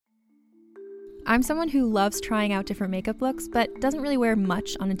I'm someone who loves trying out different makeup looks, but doesn't really wear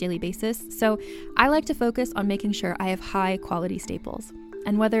much on a daily basis, so I like to focus on making sure I have high quality staples.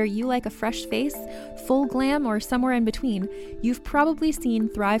 And whether you like a fresh face, full glam, or somewhere in between, you've probably seen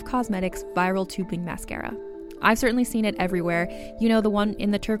Thrive Causemetics Viral Tubing Mascara. I've certainly seen it everywhere. You know, the one in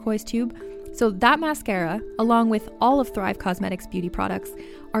the turquoise tube? So that mascara, along with all of Thrive Causemetics beauty products,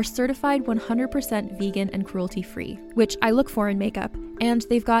 are certified 100% vegan and cruelty-free, which I look for in makeup, and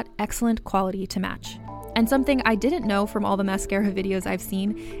they've got excellent quality to match. And something I didn't know from all the mascara videos I've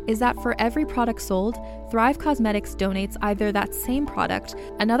seen is that for every product sold, Thrive Causemetics donates either that same product,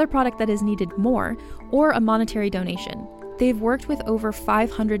 another product that is needed more, or a monetary donation. They've worked with over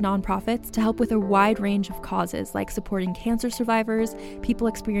 500 nonprofits to help with a wide range of causes like supporting cancer survivors, people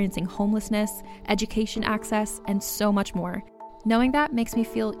experiencing homelessness, education access, and so much more. Knowing that makes me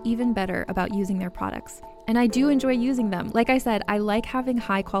feel even better about using their products. And I do enjoy using them. Like I said, I like having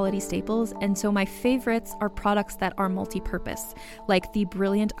high quality staples, and so my favorites are products that are multi-purpose, like the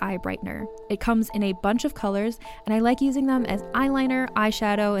Brilliant Eye Brightener. It comes in a bunch of colors, and I like using them as eyeliner,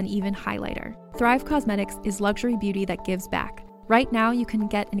 eyeshadow, and even highlighter. Thrive Causemetics is luxury beauty that gives back. Right now, you can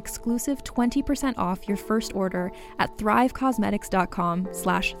get an exclusive 20% off your first order at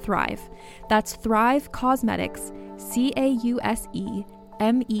thrivecausemetics.com/thrive. That's Thrive Causemetics,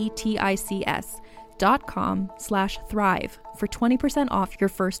 CAUSEMETICS.com/thrive for 20% off your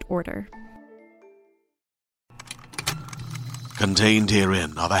first order. Contained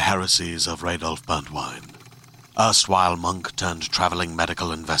herein are the heresies of Radolf Burntwine, erstwhile monk turned traveling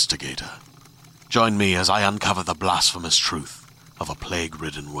medical investigator. Join me as I uncover the blasphemous truth of a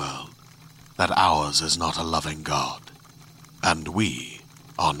plague-ridden world, that ours is not a loving God, and we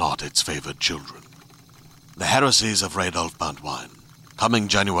are not its favored children. The Heresies of Radolf Burntwine, coming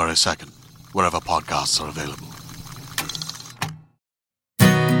January 2nd, wherever podcasts are available.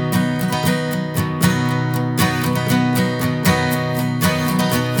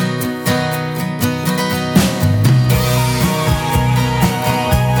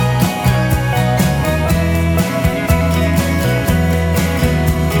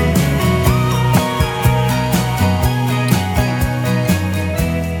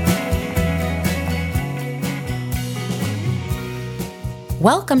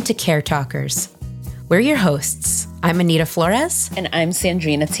 Welcome to Care Talkers. We're your hosts. I'm Anita Flores. And I'm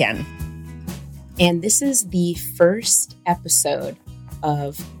Sandrina Tian. And this is the first episode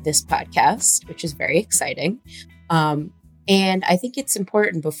of this podcast, which is very exciting. And I think it's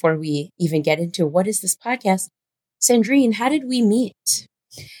important before we even get into what is this podcast, Sandrine, how did we meet?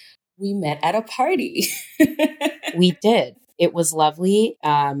 We met at a party. We did. It was lovely.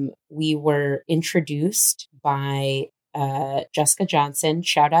 We were introduced by Jessica Johnson.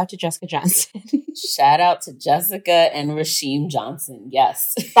 Shout out to Jessica Johnson. Shout out to Jessica and Rasheem Johnson.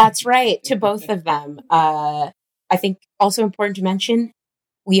 Yes. That's right. To both of them. I think also important to mention,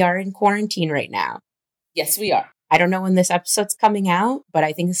 we are in quarantine right now. Yes, we are. I don't know when this episode's coming out, but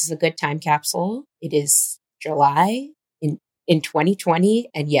I think this is a good time capsule. It is July in 2020.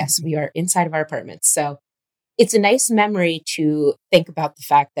 And yes, we are inside of our apartments. So it's a nice memory to think about the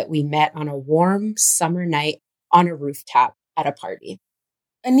fact that we met on a warm summer night on a rooftop at a party.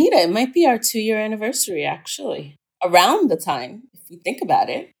 Anita, it might be our 2-year anniversary, actually. Around the time, if you think about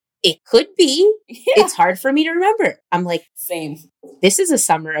it. It could be. Yeah. It's hard for me to remember. I'm like, same. This is a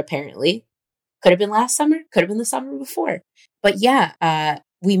summer, apparently. Could have been last summer. Could have been the summer before. But yeah,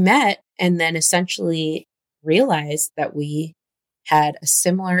 we met and then essentially realized that we had a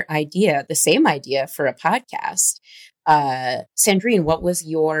similar idea, the same idea for a podcast. Sandrine, what was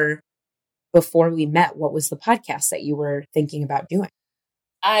before we met, what was the podcast that you were thinking about doing?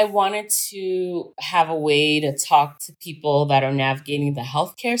 I wanted to have a way to talk to people that are navigating the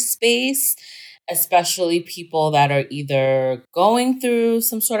healthcare space, especially people that are either going through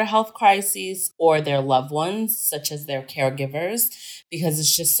some sort of health crisis or their loved ones, such as their caregivers, because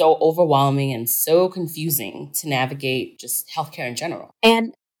it's just so overwhelming and so confusing to navigate just healthcare in general.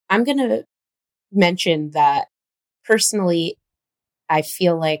 And I'm going to mention that personally, I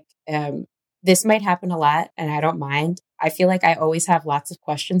feel like this might happen a lot, and I don't mind. I feel like I always have lots of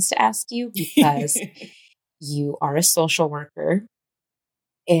questions to ask you because you are a social worker.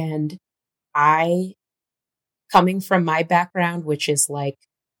 And I, coming from my background, which is like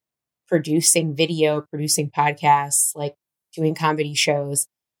producing video, producing podcasts, like doing comedy shows,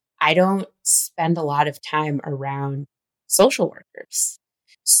 I don't spend a lot of time around social workers.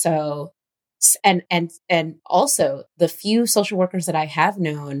 So, and also the few social workers that I have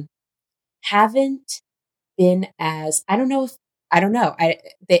known haven't been as,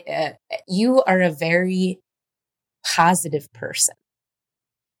 you are a very positive person,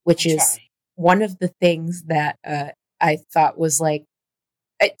 which is one of the things that I thought was like,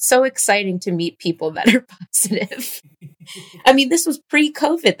 it's so exciting to meet people that are positive. I mean, this was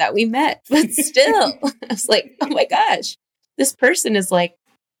pre-COVID that we met, but still, I was like, oh my gosh, this person is like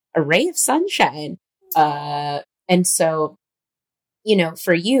a ray of sunshine. And so,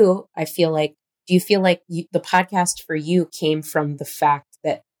 for you, I feel like, do you feel like the podcast for you came from the fact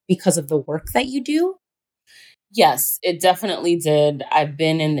that because of the work that you do? Yes, it definitely did. I've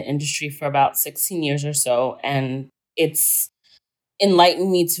been in the industry for about 16 years or so, and it's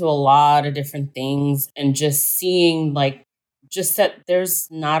enlightened me to a lot of different things, and just seeing just that there's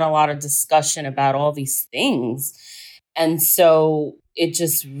not a lot of discussion about all these things. And so it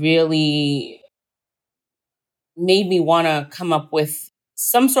just really made me want to come up with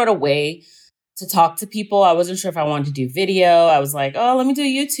some sort of way to talk to people. I wasn't sure if I wanted to do video. I was like, oh, let me do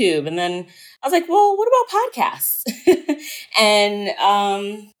YouTube. And then I was like, well, what about podcasts? And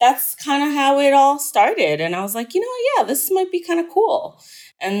that's kind of how it all started. And I was like, yeah, this might be kind of cool.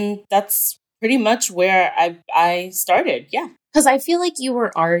 And that's pretty much where I started. Yeah. Because I feel like you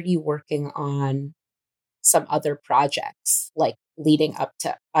were already working on some other projects, like leading up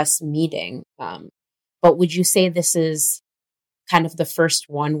to us meeting. But would you say this is kind of the first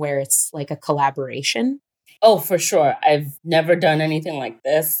one where it's like a collaboration? Oh, for sure. I've never done anything like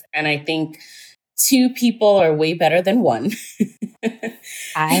this. And I think 2 people are way better than 1.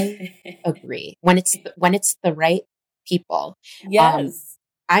 I agree. When it's the right people. Yes.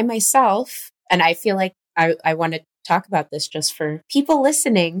 I myself, and I feel like I want to talk about this just for people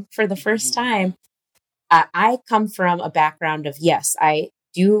listening for the first time. I come from a background of, yes, I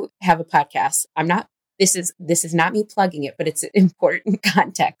do have a podcast. This is not me plugging it, but it's an important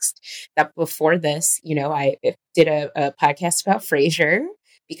context that before this, I did a podcast about Frasier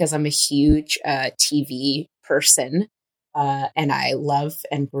because I'm a huge TV person. And I love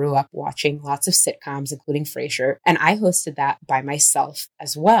and grew up watching lots of sitcoms, including Frasier. And I hosted that by myself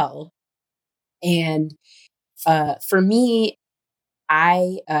as well. And for me,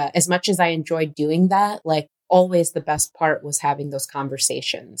 as much as I enjoyed doing that, like always the best part was having those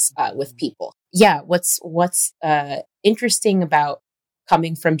conversations with people. Yeah. What's interesting about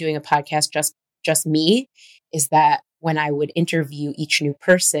coming from doing a podcast, just me, is that when I would interview each new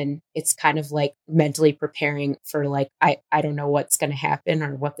person, it's kind of like mentally preparing for like, I don't know what's going to happen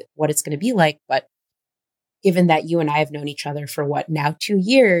or what it's going to be like. But given that you and I have known each other for now 2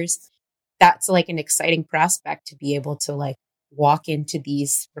 years, that's like an exciting prospect to be able to like walk into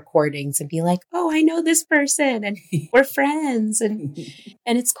these recordings and be like, oh, I know this person and we're friends and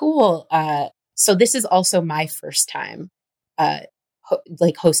it's cool. So this is also my first time,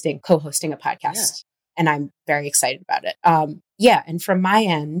 co-hosting a podcast. Yeah. And I'm very excited about it. And from my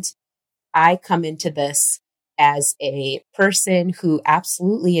end, I come into this as a person who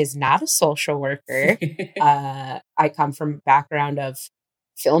absolutely is not a social worker. I come from a background of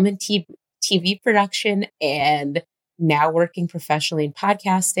film and TV production and now working professionally in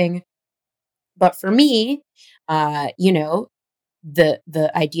podcasting. But for me, the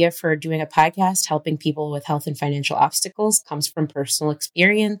idea for doing a podcast, helping people with health and financial obstacles, comes from personal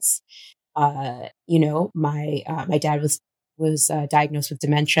experience. My dad was diagnosed with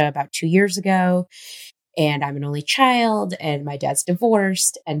dementia about 2 years ago, and I'm an only child, and my dad's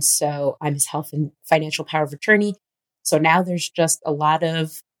divorced, and so I'm his health and financial power of attorney. So now there's just a lot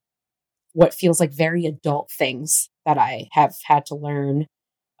of what feels like very adult things that I have had to learn,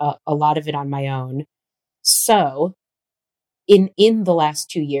 a lot of it on my own. So in the last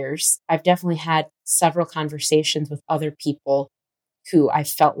 2 years, I've definitely had several conversations with other people who I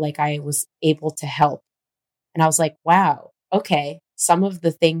felt like I was able to help. And I was like, wow, okay, some of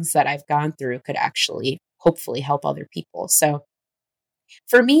the things that I've gone through could actually hopefully help other people. So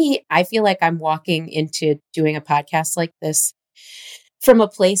for me, I feel like I'm walking into doing a podcast like this from a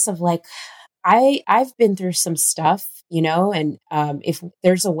place of like, I've been through some stuff, and if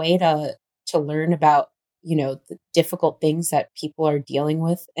there's a way to learn about, the difficult things that people are dealing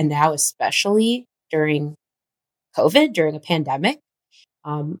with, and now especially during COVID, during a pandemic,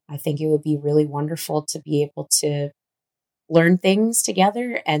 I think it would be really wonderful to be able to learn things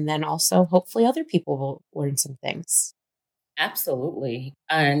together, and then also hopefully other people will learn some things. Absolutely.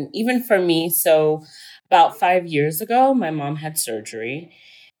 And even for me, so about 5 years ago, my mom had surgery.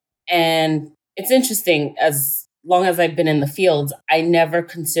 And it's interesting, as long as I've been in the field, I never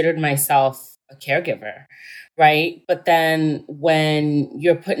considered myself a caregiver, right? But then when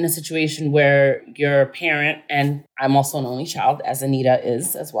you're put in a situation where you're a parent, and I'm also an only child, as Anita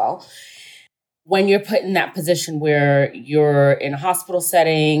is as well, when you're put in that position where you're in a hospital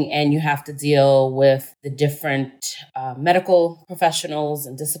setting and you have to deal with the different medical professionals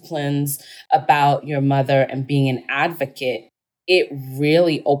and disciplines about your mother and being an advocate, it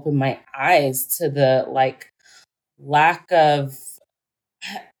really opened my eyes to the lack of,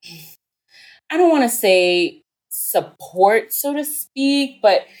 I don't want to say support, so to speak,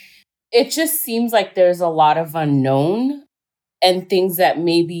 but it just seems like there's a lot of unknown and things that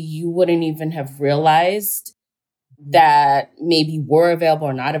maybe you wouldn't even have realized that maybe were available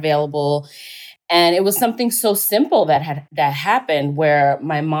or not available. And it was something so simple that happened where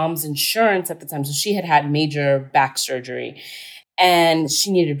my mom's insurance at the time, so she had had major back surgery and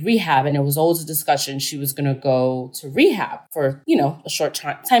she needed rehab. And it was always a discussion. She was going to go to rehab for, a short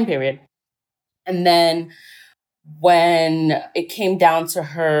time period. And then when it came down to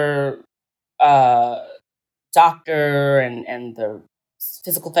her doctor and the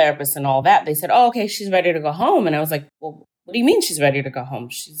physical therapist and all that, they said, "Oh, okay, she's ready to go home." And I was like, "Well, what do you mean she's ready to go home?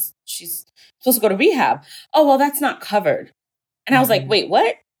 She's supposed to go to rehab." "Oh, well, that's not covered." And I was like, "Wait,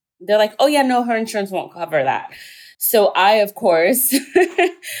 what?" They're like, "Oh yeah, no, her insurance won't cover that." So I, of course,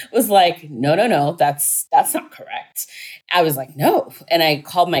 was like, no, that's not correct. I was like, no. And I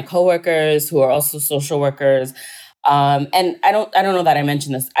called my coworkers who are also social workers. And I don't know that I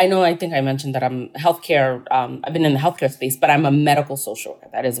mentioned this. I think I mentioned that I'm healthcare. I've been in the healthcare space, but I'm a medical social worker.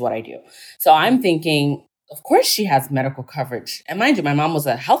 That is what I do. So I'm thinking, of course she has medical coverage. And mind you, my mom was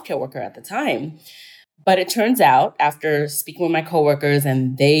a healthcare worker at the time. But it turns out, after speaking with my coworkers,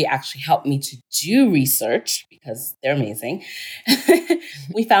 and they actually helped me to do research because they're amazing,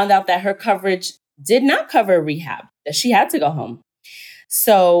 we found out that her coverage did not cover rehab, that she had to go home.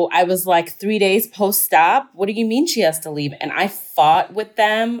 So I was like 3 days post-op. What do you mean she has to leave? And I fought with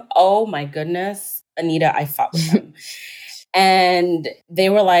them. Oh my goodness, Anita, I fought with them. And they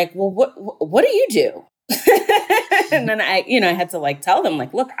were like, "Well, what do you do?" And then I had to tell them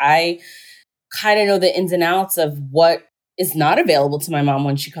look, I kind of know the ins and outs of what is not available to my mom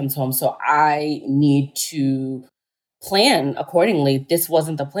when she comes home. So I need to plan accordingly. This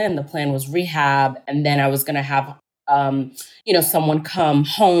wasn't the plan. The plan was rehab. And then I was going to have, someone come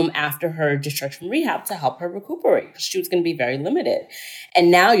home after her discharge from rehab to help her recuperate because she was going to be very limited. And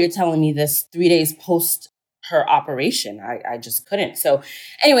now you're telling me this 3 days post her operation. I just couldn't. So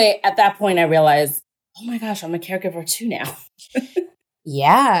anyway, at that point, I realized, oh my gosh, I'm a caregiver too now.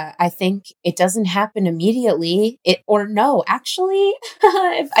 Yeah, I think it doesn't happen immediately. Actually,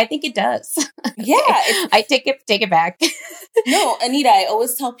 I think it does. Yeah. I take it back. No, Anita, I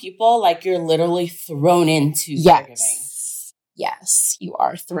always tell people you're literally thrown into caregiving. Yes, you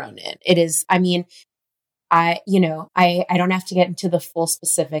are thrown in. It is, I mean, I don't have to get into the full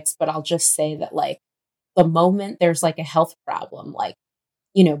specifics, but I'll just say that the moment there's a health problem,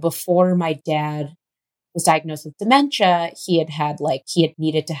 before my dad was diagnosed with dementia, he had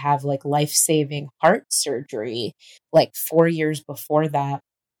needed to have life-saving heart surgery 4 years before that.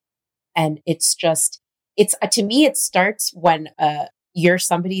 And it's to me, it starts when you're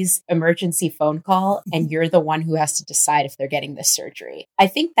somebody's emergency phone call and you're the one who has to decide if they're getting this surgery. I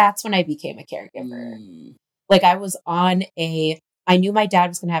think that's when I became a caregiver. I knew my dad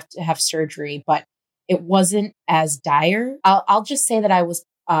was going to have surgery, but it wasn't as dire. I'll just say that I was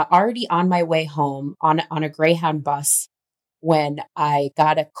already on my way home on a Greyhound bus when I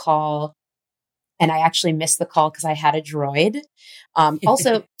got a call, and I actually missed the call because I had a droid.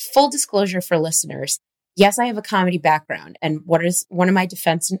 Also, full disclosure for listeners, yes, I have a comedy background, and one of my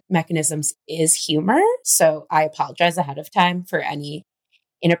defense mechanisms is humor. So I apologize ahead of time for any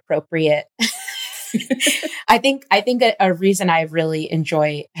inappropriate. I think a reason I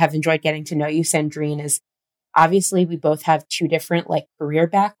really have enjoyed getting to know you, Sandrine, is obviously we both have two different career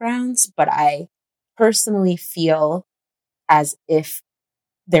backgrounds, but I personally feel as if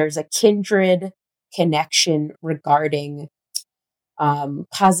there's a kindred connection regarding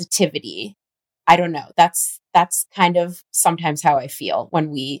positivity. I don't know. That's kind of sometimes how I feel when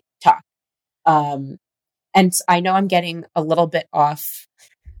we talk. And I know I'm getting a little bit off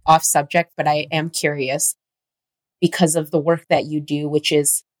subject, but I am curious because of the work that you do, which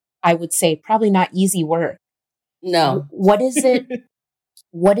is, I would say, probably not easy work. No. What is it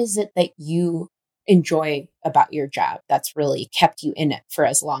that you enjoy about your job that's really kept you in it for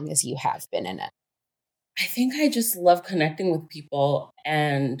as long as you have been in it? I think I just love connecting with people,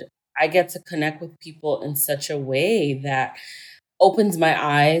 and I get to connect with people in such a way that opens my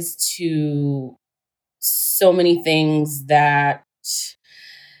eyes to so many things, that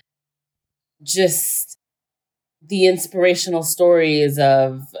just the inspirational stories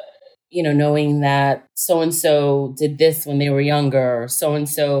of knowing that so-and-so did this when they were younger, or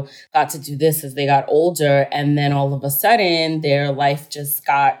so-and-so got to do this as they got older. And then all of a sudden their life just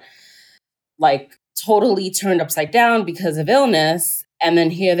got like totally turned upside down because of illness. And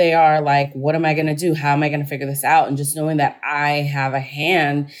then here they are like, what am I going to do? How am I going to figure this out? And just knowing that I have a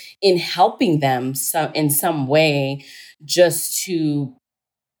hand in helping them in some way just to,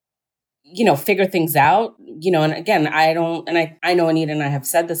 figure things out, and again, I know Anita and I have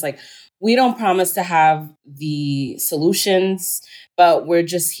said this, like, we don't promise to have the solutions, but we're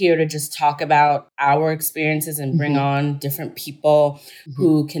just here to just talk about our experiences and bring on different people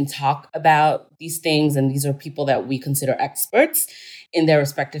who can talk about these things. And these are people that we consider experts in their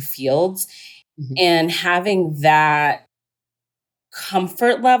respective fields. And having that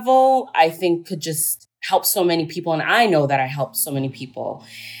comfort level, I think, could just help so many people. And I know that I helped so many people.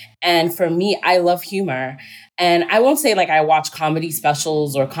 And for me, I love humor. And I won't say like I watch comedy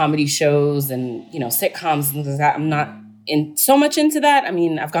specials or comedy shows and, sitcoms and things like that. I'm not so much into that. I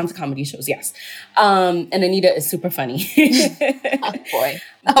mean, I've gone to comedy shows, yes. And Anita is super funny. Oh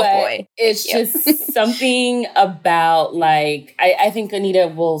boy. It's just something about like, I think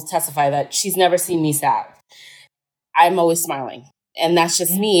Anita will testify that she's never seen me sad. I'm always smiling. And that's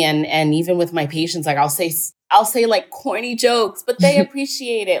just me. And even with my patients, like I'll say like corny jokes, but they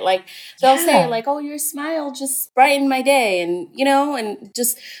appreciate it. Like they'll say like, oh, your smile just brightened my day. And, and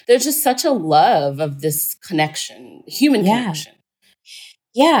just, there's just such a love of this connection, human connection.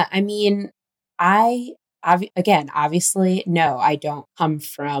 Yeah. I mean, obviously, no, I don't come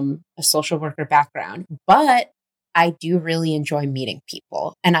from a social worker background, but I do really enjoy meeting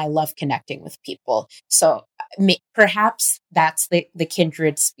people and I love connecting with people. So perhaps that's the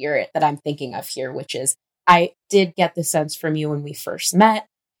kindred spirit that I'm thinking of here, which is I did get the sense from you when we first met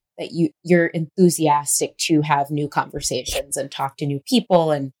that you're enthusiastic to have new conversations and talk to new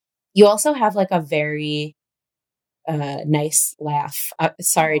people. And you also have like a very nice laugh.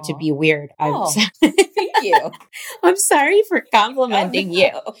 Sorry to be weird. Thank you. I'm sorry for complimenting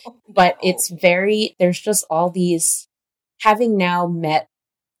you, but there's just all these, having now met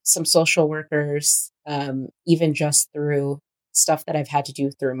some social workers, even just through stuff that I've had to do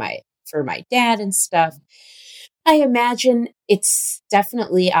for my dad and stuff. I imagine it's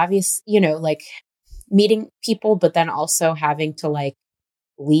definitely obvious, like meeting people, but then also having to like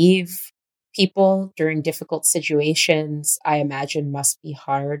leave people during difficult situations, I imagine must be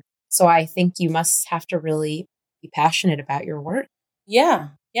hard. So I think you must have to really be passionate about your work. Yeah.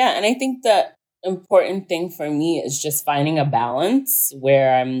 Yeah. And I think the important thing for me is just finding a balance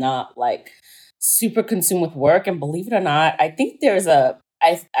where I'm not like super consumed with work. And believe it or not, I think there's a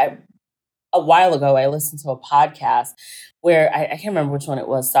while ago, I listened to a podcast where I can't remember which one it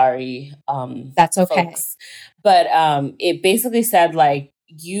was. Sorry. That's okay. Folks. But it basically said like,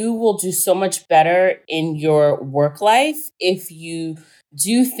 you will do so much better in your work life if you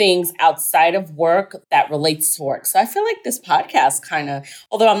do things outside of work that relates to work. So I feel like this podcast kind of,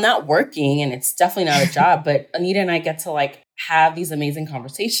 although I'm not working and it's definitely not a job, but Anita and I get to like have these amazing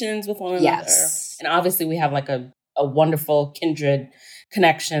conversations with one another. Yes. And obviously we have like a wonderful kindred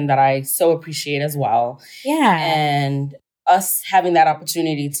connection that I so appreciate as well. Yeah. And us having that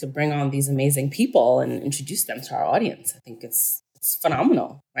opportunity to bring on these amazing people and introduce them to our audience, I think it's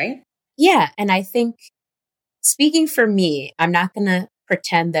phenomenal, right? Yeah. And I think, speaking for me, I'm not going to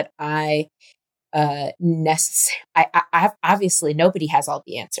pretend that I obviously nobody has all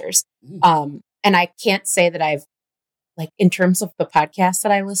the answers. And I can't say that I've, like, in terms of the podcasts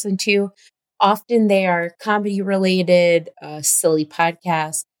that I listen to, often they are comedy related, silly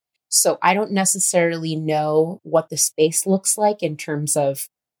podcasts. So I don't necessarily know what the space looks like in terms of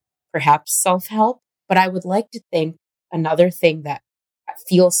perhaps self-help, but I would like to think another thing that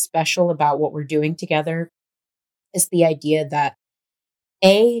feels special about what we're doing together is the idea that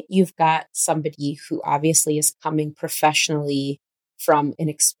you've got somebody who obviously is coming professionally from an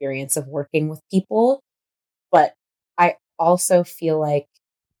experience of working with people, but I also feel like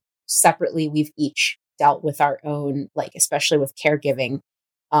separately we've each dealt with our own, like, especially with caregiving.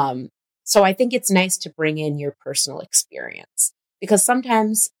 So I think it's nice to bring in your personal experience because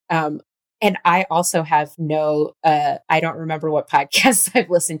sometimes, and I also have I don't remember what podcasts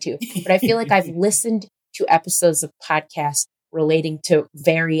I've listened to, but I feel like I've listened to episodes of podcasts relating to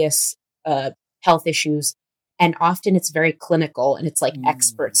various health issues. And often it's very clinical and it's like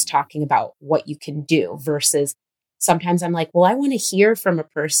experts talking about what you can do versus sometimes I'm like, well, I want to hear from a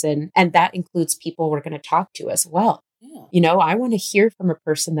person. And that includes people we're going to talk to as well. Yeah. I want to hear from a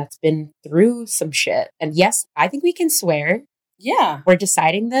person that's been through some shit. And yes, I think we can swear. Yeah. We're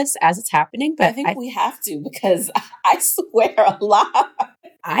deciding this as it's happening, but I think we have to, because I swear a lot.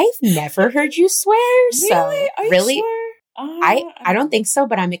 I've never heard you swear. So Really? Are you sure? I don't think so,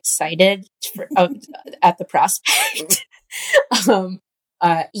 but I'm excited at the prospect.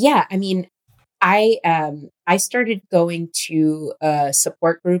 Yeah, I mean, I started going to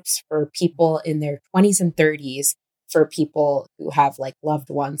support groups for people in their 20s and 30s, for people who have like loved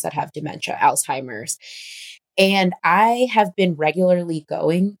ones that have dementia, Alzheimer's. And I have been regularly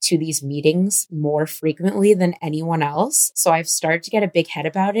going to these meetings more frequently than anyone else. So I've started to get a big head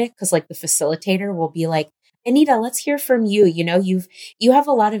about it, because like the facilitator will be like, Anita, let's hear from you. You know, you have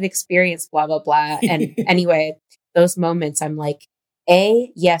a lot of experience, blah, blah, blah. And anyway, those moments I'm like,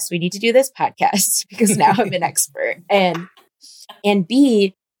 A, yes, we need to do this podcast because now I'm an expert. And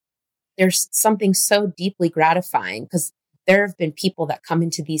B, there's something so deeply gratifying, because there have been people that come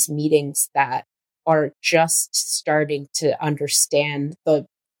into these meetings that are just starting to understand the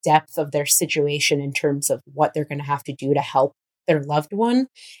depth of their situation in terms of what they're going to have to do to help their loved one.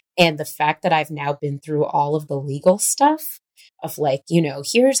 And the fact that I've now been through all of the legal stuff of like, you know,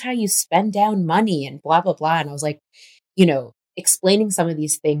 here's how you spend down money and blah, blah, blah. And I was like, you know, explaining some of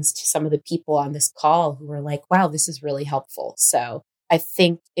these things to some of the people on this call who were like, wow, this is really helpful. So I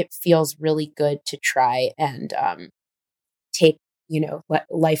think it feels really good to try and take, you know,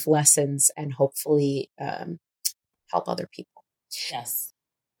 life lessons and hopefully help other people. Yes.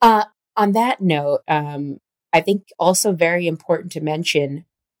 On that note, I think also very important to mention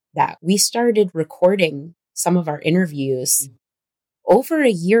that we started recording some of our interviews over a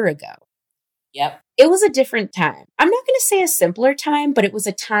year ago. Yep. It was a different time. I'm not going to say a simpler time, but it was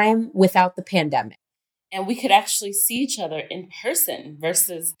a time without the pandemic. And we could actually see each other in person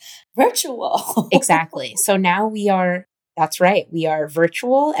versus virtual. Exactly. So now that's right. We are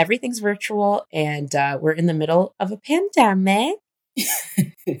virtual. Everything's virtual. And we're in the middle of a pandemic.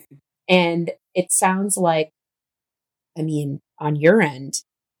 And it sounds like, I mean, on your end,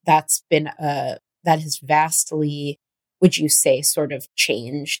 that has vastly, would you say, sort of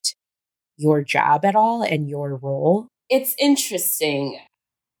changed your job at all and your role? It's interesting.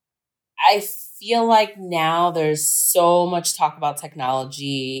 I feel like now there's so much talk about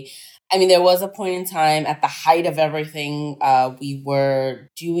technology. I mean, there was a point in time at the height of everything, we were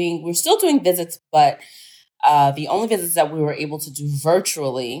still doing visits, but the only visits that we were able to do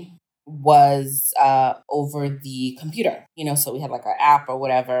virtually was over the computer, you know, so we had like our app or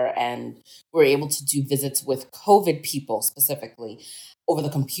whatever, and we were able to do visits with COVID people specifically over the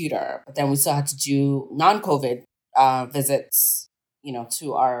computer. But then we still had to do non-COVID visits, you know,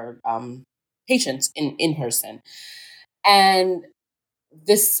 to our patients in person. And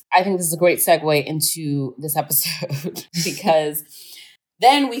I think this is a great segue into this episode because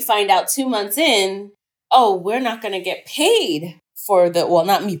then we find out 2 months in, oh, we're not going to get paid for well,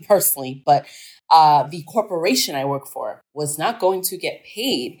 not me personally, but the corporation I work for was not going to get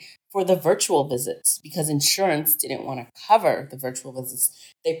paid for the virtual visits because insurance didn't want to cover the virtual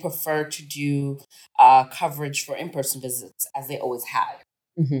visits. They preferred to do coverage for in-person visits as they always had.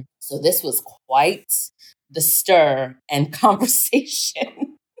 Mm-hmm. So this was quite the stir and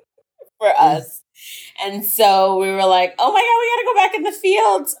conversation for us. And so we were like, oh my God, we got to go back in the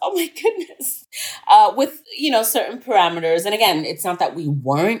fields. Oh my goodness. With, you know, certain parameters. And again, it's not that we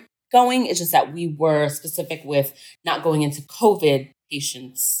weren't going. It's just that we were specific with not going into COVID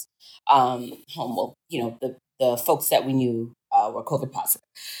patients' home. Well, you know, the folks that we knew were COVID positive.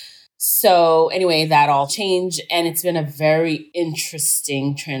 So anyway, that all changed, and it's been a very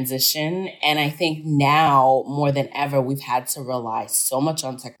interesting transition. And I think now more than ever, we've had to rely so much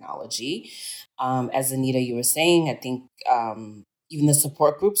on technology. As Anita, you were saying, I think even the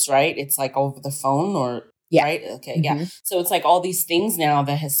support groups, right? It's like over the phone or, yeah. Right? Okay, yeah. So it's like all these things now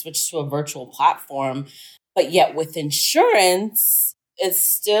that has switched to a virtual platform, but yet with insurance, it's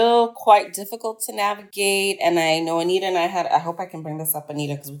still quite difficult to navigate. And I know Anita and I hope I can bring this up,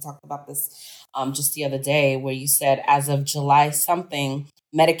 Anita, because we talked about this just the other day, where you said as of July something,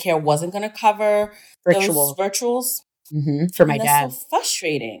 Medicare wasn't going to cover those virtuals. Mm-hmm. For my dad.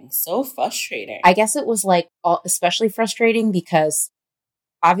 So frustrating. I guess it was like especially frustrating because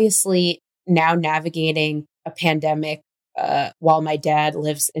obviously now navigating a pandemic while my dad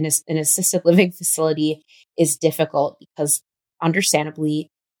lives in an assisted living facility is difficult because understandably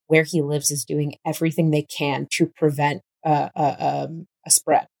where he lives is doing everything they can to prevent a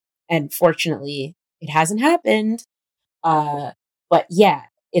spread. And fortunately, it hasn't happened. But yeah,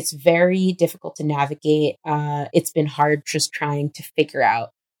 it's very difficult to navigate. It's been hard just trying to figure out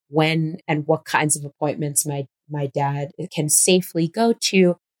when and what kinds of appointments my dad can safely go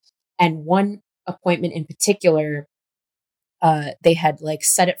to. And one appointment in particular, they had like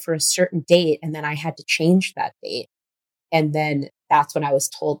set it for a certain date, and then I had to change that date. And then that's when I was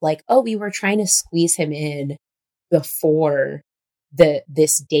told, like, oh, we were trying to squeeze him in before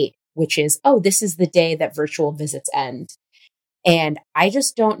this date, which is, oh, this is the day that virtual visits end. And I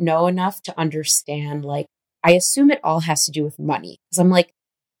just don't know enough to understand, like, I assume it all has to do with money. Because I'm like,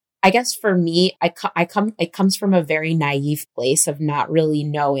 I guess for me, it comes from a very naive place of not really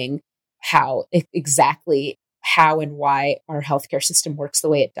knowing exactly how and why our healthcare system works the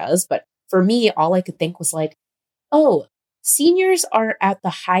way it does. But for me, all I could think was like, oh, seniors are at the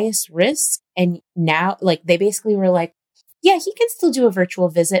highest risk. And now, like, they basically were like, yeah, he can still do a virtual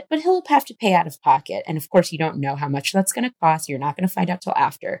visit, but he'll have to pay out of pocket. And of course, you don't know how much that's going to cost. You're not going to find out till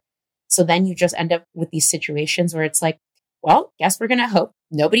after. So then you just end up with these situations where it's like, well, guess we're going to hope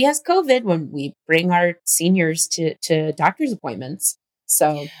nobody has COVID when we bring our seniors to doctor's appointments.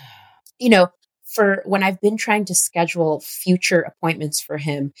 So, for when I've been trying to schedule future appointments for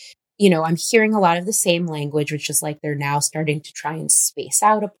him, I'm hearing a lot of the same language, which is like they're now starting to try and space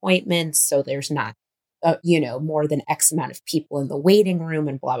out appointments. So there's not, more than X amount of people in the waiting room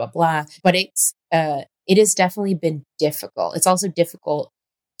and blah, blah, blah. But it has definitely been difficult. It's also difficult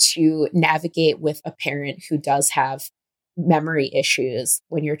to navigate with a parent who does have memory issues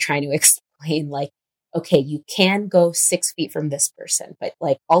when you're trying to explain, like, okay, you can go 6 feet from this person, but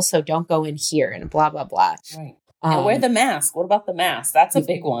like also don't go in here and blah, blah, blah. Right. And wear the mask. What about the mask? That's a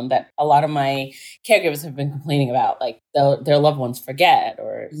big one that a lot of my caregivers have been complaining about. Like their loved ones forget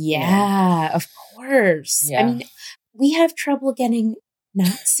or. Yeah, of course. Yeah. I mean, we have trouble getting not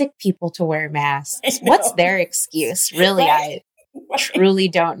sick people to wear masks. What's their excuse? Really, right. I truly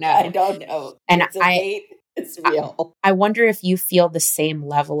don't know. I don't know. And it's real. I wonder if you feel the same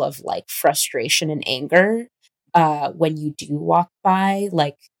level of like frustration and anger when you do walk by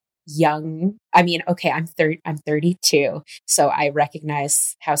like young. I mean, okay, I'm 32, so I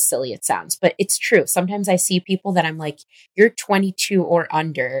recognize how silly it sounds, but it's true. Sometimes I see people that I'm like, you're 22 or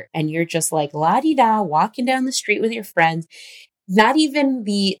under, and you're just like la-di-da walking down the street with your friends. Not even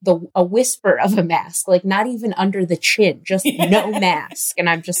a whisper of a mask, like not even under the chin, just no mask. And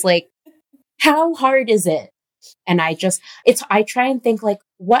I'm just like, how hard is it? And I try and think like,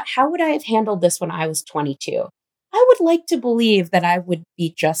 how would I have handled this when I was 22? I would like to believe that I would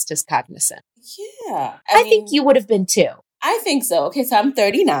be just as cognizant. Yeah. I think you would have been too. I think so. Okay. So I'm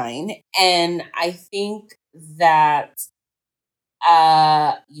 39 and I think that,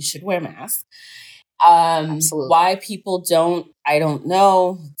 you should wear a mask. Absolutely. Why people don't, I don't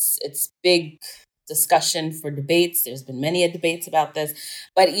know. It's big discussion for debates. There's been many debates about this,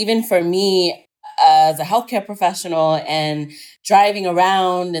 but even for me as a healthcare professional and driving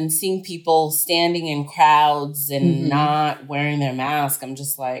around and seeing people standing in crowds and not wearing their mask, I'm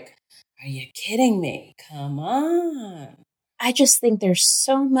just like, are you kidding me? Come on. I just think there's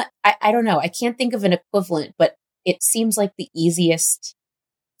so much, I don't know. I can't think of an equivalent, but it seems like the easiest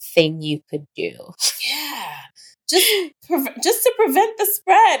thing you could do. Yeah. Just to prevent the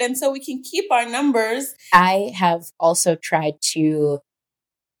spread and so we can keep our numbers. I have also tried to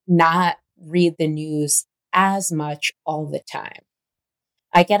not read the news as much all the time.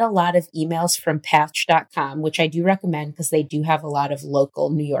 I get a lot of emails from patch.com, which I do recommend because they do have a lot of local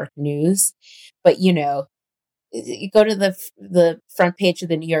New York news. But, you go to the front page of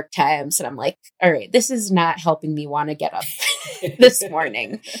the New York Times and I'm like, all right, this is not helping me want to get up this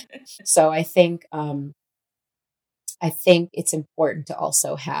morning. So I think it's important to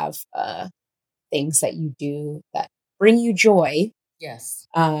also have things that you do that bring you joy. Yes.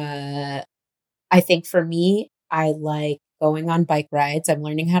 I think for me, I like going on bike rides. I'm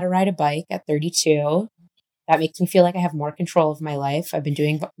learning how to ride a bike at 32. That makes me feel like I have more control of my life. I've been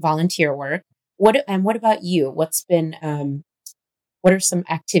doing volunteer work. What about you? What are some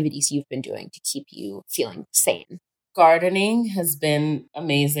activities you've been doing to keep you feeling sane? Gardening has been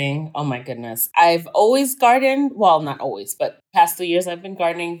amazing. Oh my goodness. I've always gardened. Well, not always, but past 2 years I've been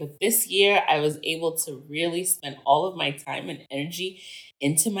gardening. But this year I was able to really spend all of my time and energy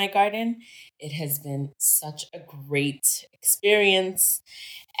into my garden. It has been such a great experience.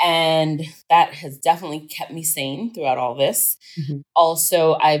 And that has definitely kept me sane throughout all this. Mm-hmm.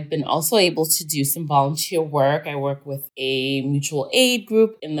 Also, I've been also able to do some volunteer work. I work with a mutual aid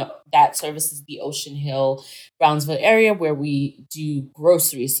group that services the Ocean Hill, Brownsville area where we do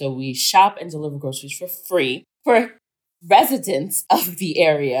groceries. So we shop and deliver groceries for free for residents of the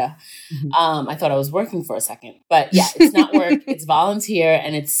area. Mhm. I thought I was working for a second, but yeah, it's not work. It's volunteer,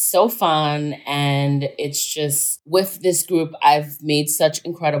 and it's so fun. And it's just with this group, I've made such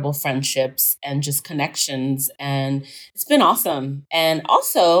incredible friendships and just connections, and it's been awesome. And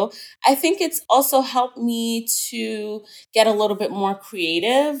also, I think it's also helped me to get a little bit more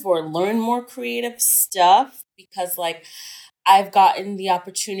creative or learn more creative stuff because, like, I've gotten the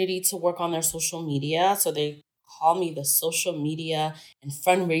opportunity to work on their social media. So they call me the social media and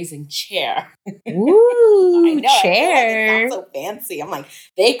fundraising chair. I Ooh, know. I feel like it chair. sounds so fancy. I'm like,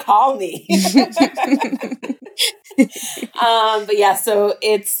 they call me. But yeah, so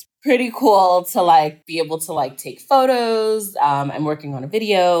it's pretty cool to like be able to like take photos. I'm working on a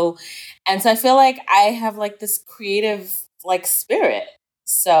video. And so I feel like I have like this creative like spirit.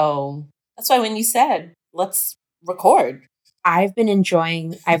 So that's why when you said, let's record. I've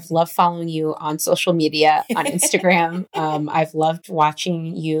loved following you on social media, on Instagram. I've loved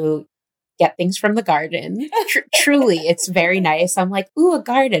watching you get things from the garden. Truly, it's very nice. I'm like, ooh, a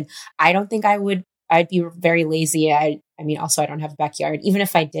garden. I don't think I'd be very lazy. I mean, also I don't have a backyard. Even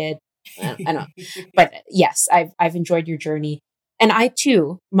if I did, I don't. But yes, I've enjoyed your journey. And I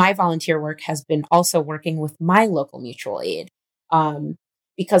too, my volunteer work has been also working with my local mutual aid.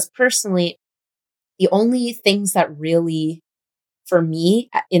 Because personally, the only things that really for me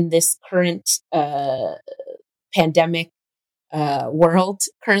in this current pandemic world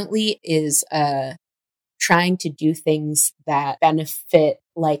currently is trying to do things that benefit,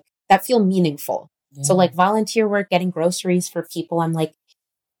 like that feel meaningful. Yeah. So like volunteer work, getting groceries for people. I'm like,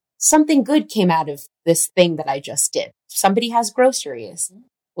 something good came out of this thing that I just did. Somebody has groceries,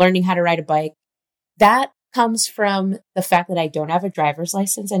 learning how to ride a bike. That comes from the fact that I don't have a driver's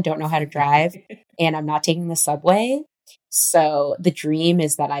license and don't know how to drive and I'm not taking the subway. So the dream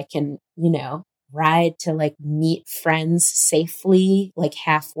is that I can, ride to like meet friends safely, like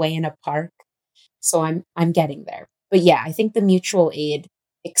halfway in a park. So I'm getting there. But yeah, I think the mutual aid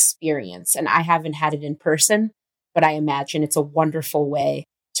experience, and I haven't had it in person, but I imagine it's a wonderful way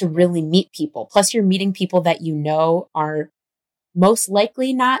to really meet people. Plus you're meeting people that are most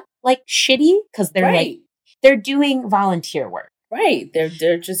likely not like shitty because they're right. They're doing volunteer work. Right.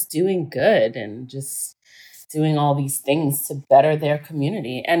 They're just doing good and just doing all these things to better their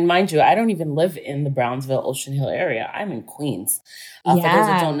community. And mind you, I don't even live in the Brownsville, Ocean Hill area. I'm in Queens. For those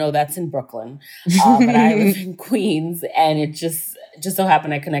that don't know, that's in Brooklyn. But I live in Queens, and it just so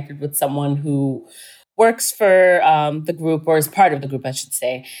happened I connected with someone who works for the group, or is part of the group, I should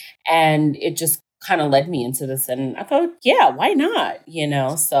say. And it just kind of led me into this. And I thought, yeah, why not?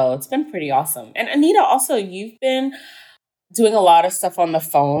 So it's been pretty awesome. And Anita, also, you've been doing a lot of stuff on the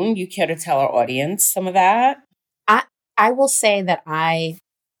phone. You care to tell our audience some of that? I will say that I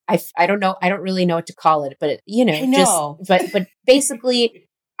don't know. I don't really know what to call it, but but basically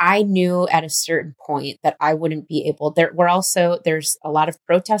I knew at a certain point that I wouldn't be able, there's a lot of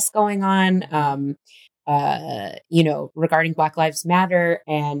protests going on, regarding Black Lives Matter.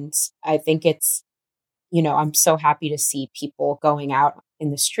 And I think it's, I'm so happy to see people going out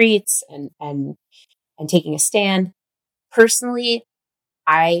in the streets and taking a stand. Personally,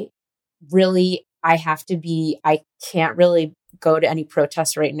 I can't really go to any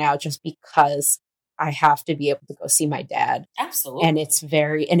protests right now just because I have to be able to go see my dad. Absolutely.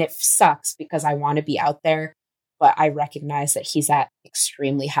 And it sucks because I want to be out there, but I recognize that he's at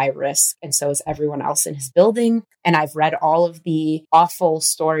extremely high risk. And so is everyone else in his building. And I've read all of the awful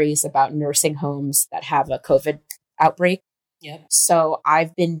stories about nursing homes that have a COVID outbreak. Yep. So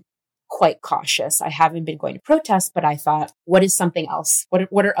I've been quite cautious. I haven't been going to protests, but I thought, what is something else?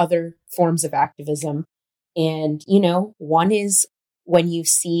 What are other forms of activism? And, one is when you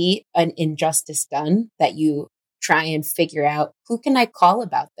see an injustice done, that you try and figure out, who can I call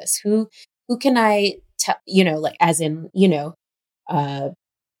about this? Who can I tell,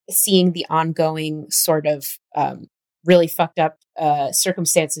 seeing the ongoing sort of really fucked up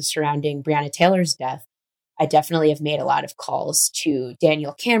circumstances surrounding Breonna Taylor's death. I definitely have made a lot of calls to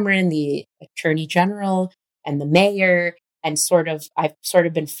Daniel Cameron, the Attorney General, and the mayor. And I've sort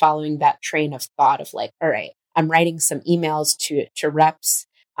of been following that train of thought of like, all right, I'm writing some emails to reps.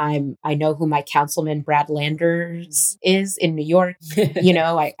 I know who my councilman, Brad Landers, is in New York.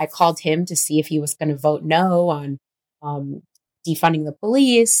 I called him to see if he was going to vote no on defunding the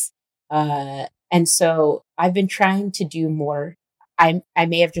police. And so I've been trying to do more. I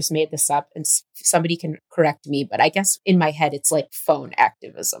may have just made this up and somebody can correct me, but I guess in my head, it's like phone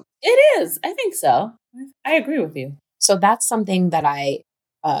activism. It is. I think so. I agree with you. So that's something that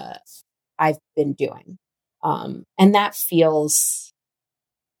I've been doing. And that feels,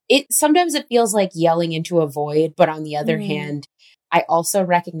 sometimes it feels like yelling into a void, but on the other hand, I also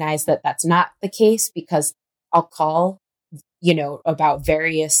recognize that that's not the case, because I'll call, about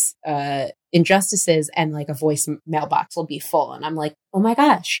various injustices, and like a voice mailbox will be full, and I'm like, oh my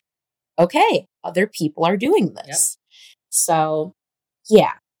gosh, okay, other people are doing this. Yep. So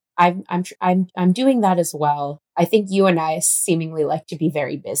yeah, I'm doing that as well. I think you and I seemingly like to be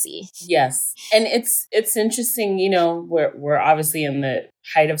very busy. Yes. And it's interesting, we're obviously in the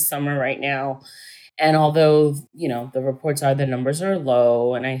height of summer right now. And although, the reports are the numbers are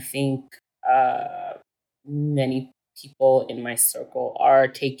low, and I think many people in my circle are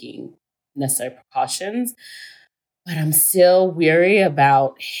taking necessary precautions, but I'm still weary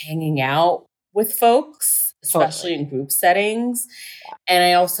about hanging out with folks, especially in group settings. Yeah. And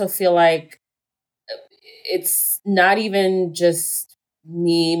I also feel like it's not even just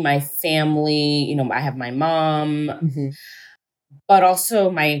me, my family, I have my mom, but also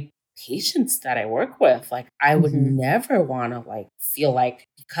my patients that I work with. Like, I would never want to feel like,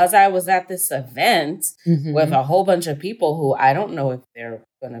 because I was at this event with a whole bunch of people who I don't know if they're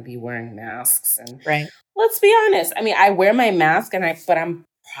going to be wearing masks. And let's be honest. I mean, I wear my mask but I'm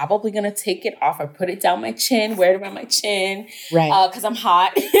probably going to take it off or put it down my chin, wear it around my chin, because I'm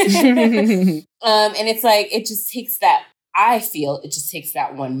hot. And it's like, it just takes that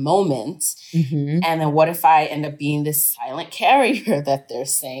one moment. And then what if I end up being this silent carrier that they're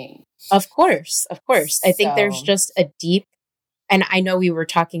saying? Of course. I think there's just a deep, and I know we were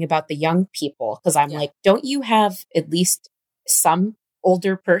talking about the young people, because I'm like, don't you have at least some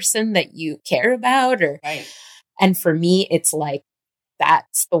older person that you care about? And for me, it's like,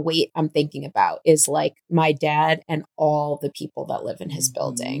 that's the weight I'm thinking about, is like my dad and all the people that live in his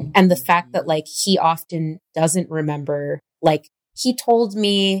building. And the fact that he often doesn't remember, he told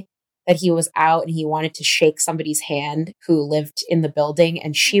me that he was out and he wanted to shake somebody's hand who lived in the building.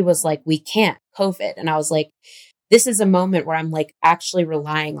 And she was like, we can't, COVID. And I was like, this is a moment where I'm actually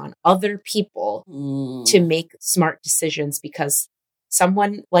relying on other people to make smart decisions, because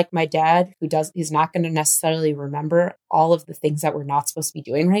someone like my dad, he's not going to necessarily remember all of the things that we're not supposed to be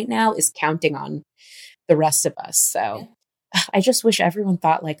doing right now, is counting on the rest of us. So I just wish everyone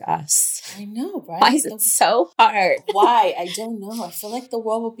thought like us. I know, right? Why is it so hard? Why? I don't know. I feel like the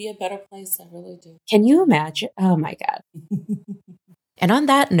world would be a better place. I really do. Can you imagine? Oh my God. And on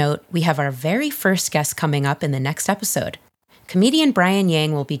that note, we have our very first guest coming up in the next episode. Comedian Brian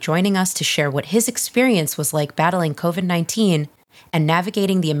Yang will be joining us to share what his experience was like battling COVID-19 and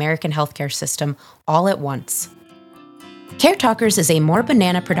navigating the American healthcare system all at once. Care Talkers is a More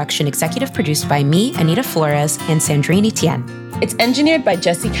Banana production executive produced by me, Anita Flores, and Sandrine Etienne. It's engineered by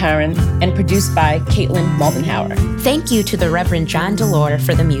Jesse Karen and produced by Caitlin Moldenhauer. Thank you to the Reverend John Delore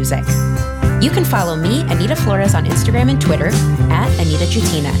for the music. You can follow me, Anita Flores, on Instagram and Twitter at Anita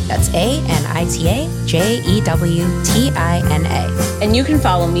Jutina. That's ANITAJEWTINA. And you can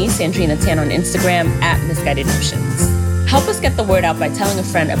follow me, Sandrine Etienne, on Instagram at Misguided Notions. Help us get the word out by telling a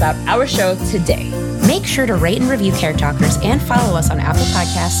friend about our show today. Make sure to rate and review Care Talkers and follow us on Apple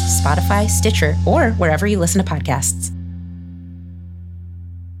Podcasts, Spotify, Stitcher, or wherever you listen to podcasts.